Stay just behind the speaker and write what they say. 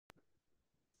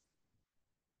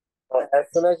as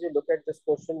soon as you look at this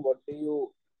question, what do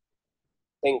you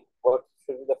think? What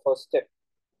should be the first step?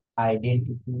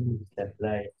 Identity is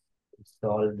applied to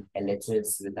solve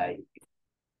LHS with ID.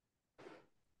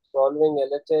 Solving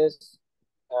LHS,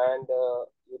 and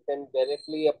you can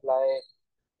directly apply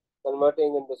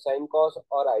converting into sign cos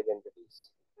or identities.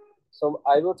 So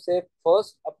I would say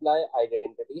first apply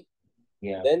identity,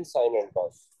 Yeah. then sign and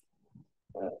cos.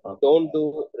 Okay. Don't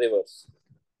do reverse.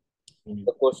 Mm.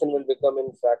 The question will become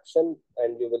in fraction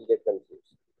and you will get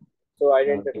confused. So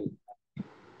identity,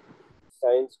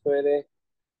 sin square A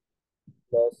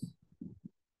plus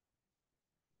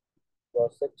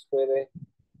cosec square A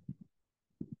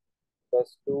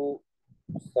plus 2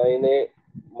 sin A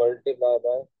multiplied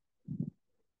by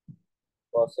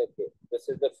cosec A. This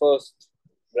is the first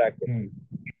bracket.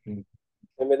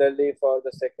 Similarly, for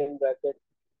the second bracket,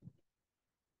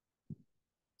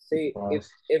 see,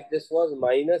 if this was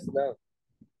minus now,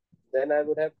 then I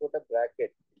would have put a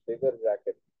bracket, bigger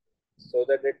bracket, so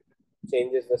that it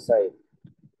changes the sign.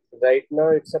 Right now,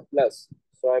 it's a plus,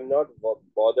 so I'm not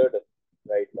bothered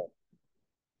right now.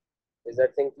 Is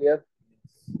that thing clear?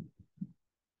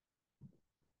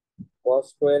 Cos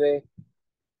square A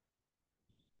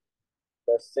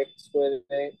plus sec square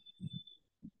A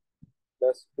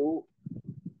plus 2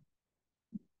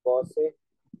 cos A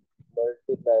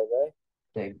multiplied by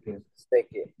sec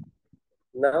A.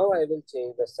 Now I will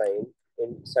change the sign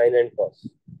in sin and cos.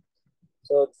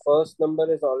 So first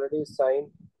number is already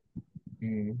sin.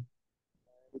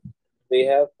 We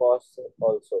have cos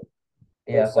also.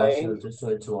 Yeah, So sin, also, so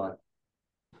it's 1.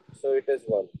 so it is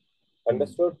 1.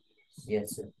 Understood?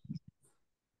 Yes, sir.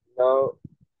 Now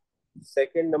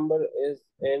second number is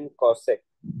in cosec.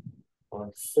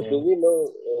 So do we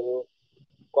know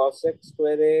cosec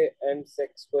square A and sec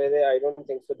square A? I don't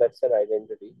think so. That's an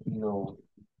identity. No.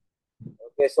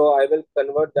 Okay, so I will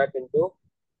convert that into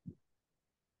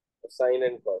sin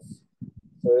and cos.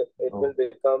 So it will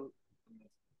become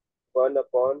 1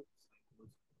 upon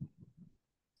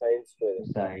sin square.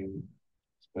 Sin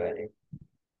square.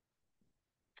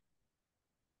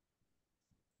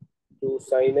 2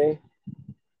 sin A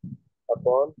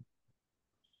upon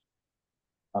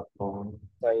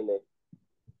sin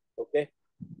A. Okay.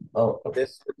 Oh, okay.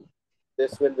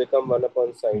 This will become 1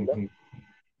 upon sin.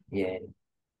 Yeah.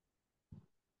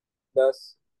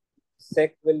 Thus,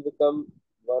 sec will become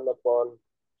 1 upon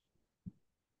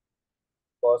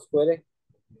cos square A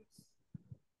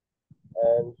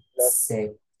and plus sec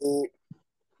 2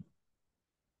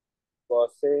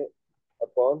 cos A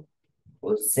upon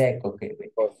sec. Okay.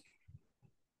 Cos.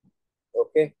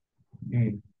 Okay.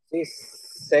 See,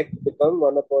 sec become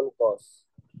 1 upon cos.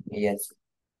 Yes.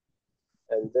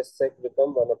 And this sec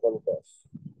become 1 upon cos.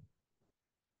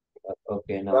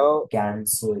 Okay, now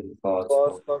cancel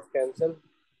Cos cancel.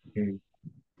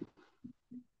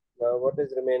 Now what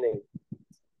is remaining?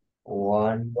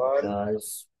 1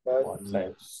 plus 1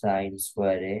 by sin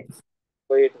square A.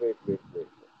 Wait.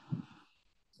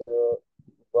 So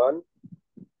 1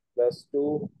 plus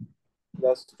 2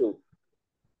 plus 2.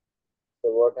 So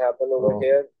what happened over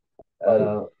here?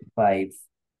 5. 5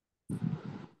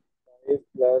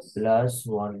 plus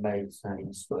 1 by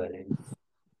sin square A.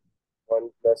 1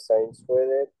 plus sin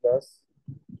square A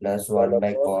plus 1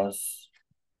 by cos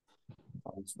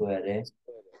square A.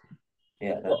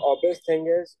 Yeah. The obvious thing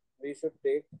is we should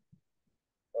take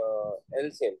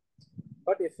LCM.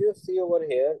 But if you see over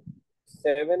here,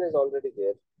 7 is already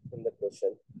there in the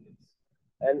question.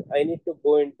 And I need to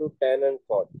go into tan and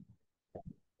cot.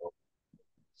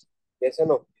 Yes or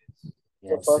no?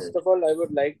 Yes, so first of all, I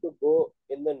would like to go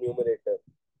in the numerator.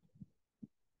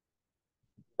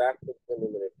 Back to the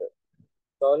numerator.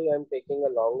 Sorry, I'm taking a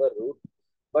longer route,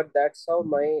 but that's how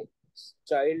my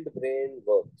child brain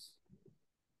works.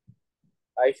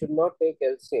 I should not take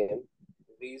LCM.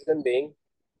 Reason being,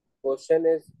 question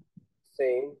is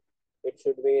saying it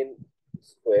should be in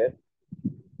square.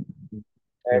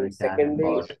 And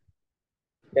secondly,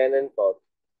 tan and cot.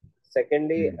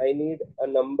 Secondly, I need a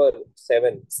number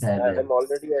 7. I am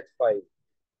already at 5.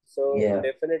 So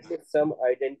definitely some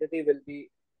identity will be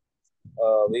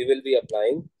we will be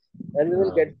applying, and we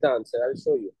will get the answer. I'll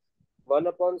show you. 1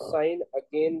 upon sine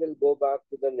again will go back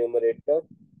to the numerator,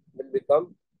 will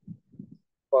become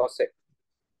cosec.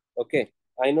 Okay,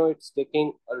 I know it's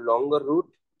taking a longer route,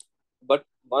 but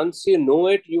once you know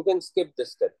it, you can skip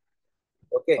this step.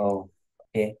 Okay.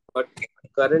 Okay. But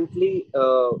currently,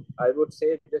 I would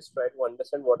say just try to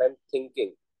understand what I'm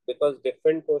thinking, because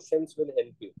different questions will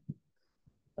help you.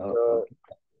 So,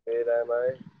 where am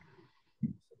I?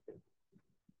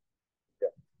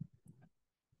 Yeah.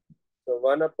 So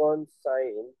 1 upon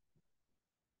sine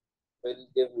will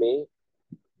give me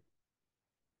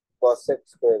cosec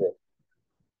square,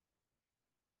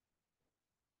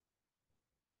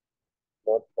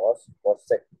 not cos,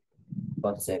 cosec.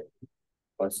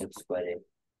 Cosec square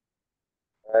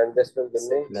And this will give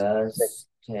me sec. plus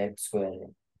sec square.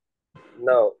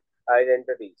 Now,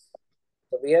 identities.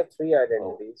 So we have three Oh,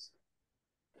 identities.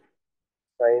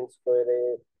 Sin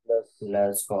square plus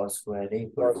plus cos square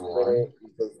equal cos to square 1.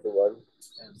 equals to 1.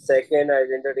 Second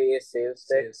identity is sales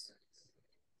tax.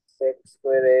 Sec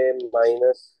square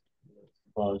minus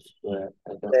Cos square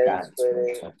the tan tan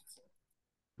square square.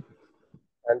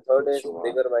 And third equals is to 1.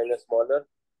 bigger minus smaller.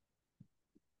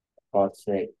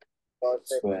 Cosec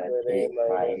Cosec square square a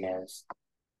minus minus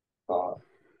cos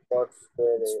cot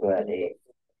square square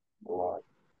equals a 1. to.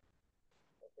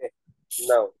 Okay.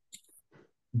 Now,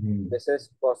 Hmm. this is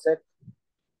cosec.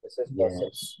 This is cosec.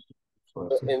 Yes. So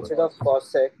Cosec instead of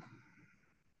cosec,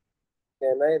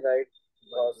 can I write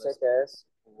cosec as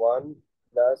 1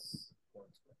 plus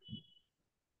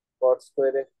cot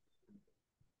square?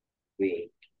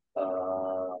 wait.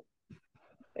 Uh,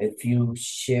 if you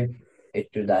shift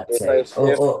it to that If I side. Oh,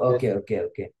 shift oh, this, okay, okay,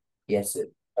 okay. Yes, sir.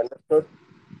 understood?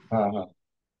 Uh-huh.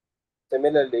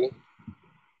 Similarly,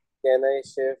 can I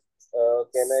shift,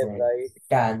 can I Sec write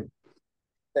tan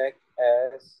sec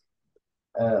as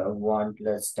 1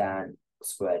 plus tan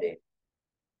square a.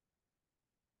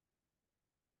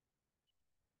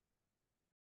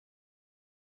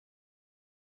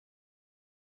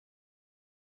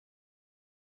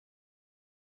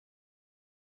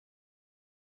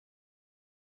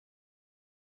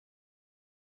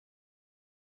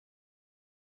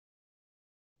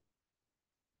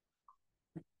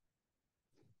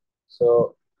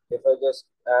 so if I just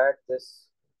add this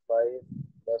 5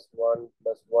 plus 1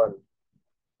 plus 1,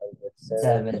 I get 7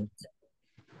 7.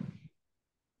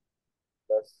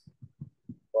 plus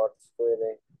cot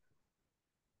square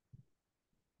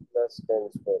plus tan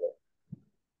square.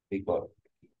 We got.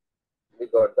 We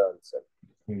got the answer.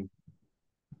 Hmm.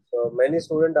 So many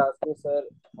students ask me, sir,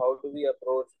 how do we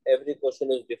approach? Every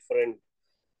question is different.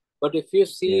 But if you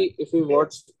Yeah. see, if you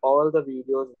watch all the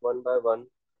videos one by one,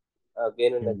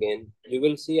 again and Hmm. again, you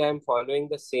will see I am following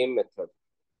the same method.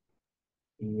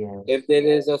 If Yes. there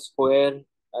is a square,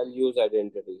 I'll use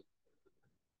identity.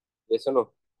 Yes or no?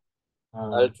 Uh,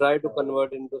 I'll try to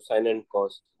convert into sin and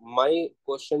cos. My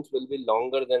questions will be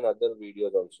longer than other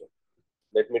videos also.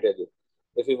 Let me tell you.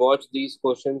 If you watch these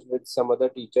questions with some other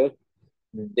teacher,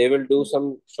 hmm. they will do some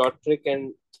short trick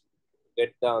and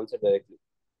get the answer directly.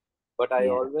 But I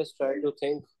Yeah. always try to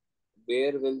think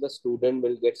where will the student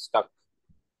will get stuck?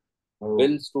 Oh,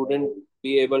 Will student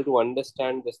be able to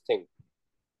understand this thing?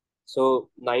 So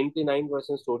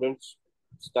 99% students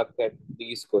stuck at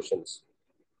these questions.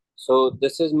 So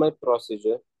this is my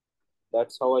procedure.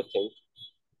 That's how I think.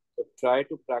 So try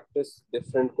to practice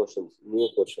different questions, new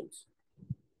questions.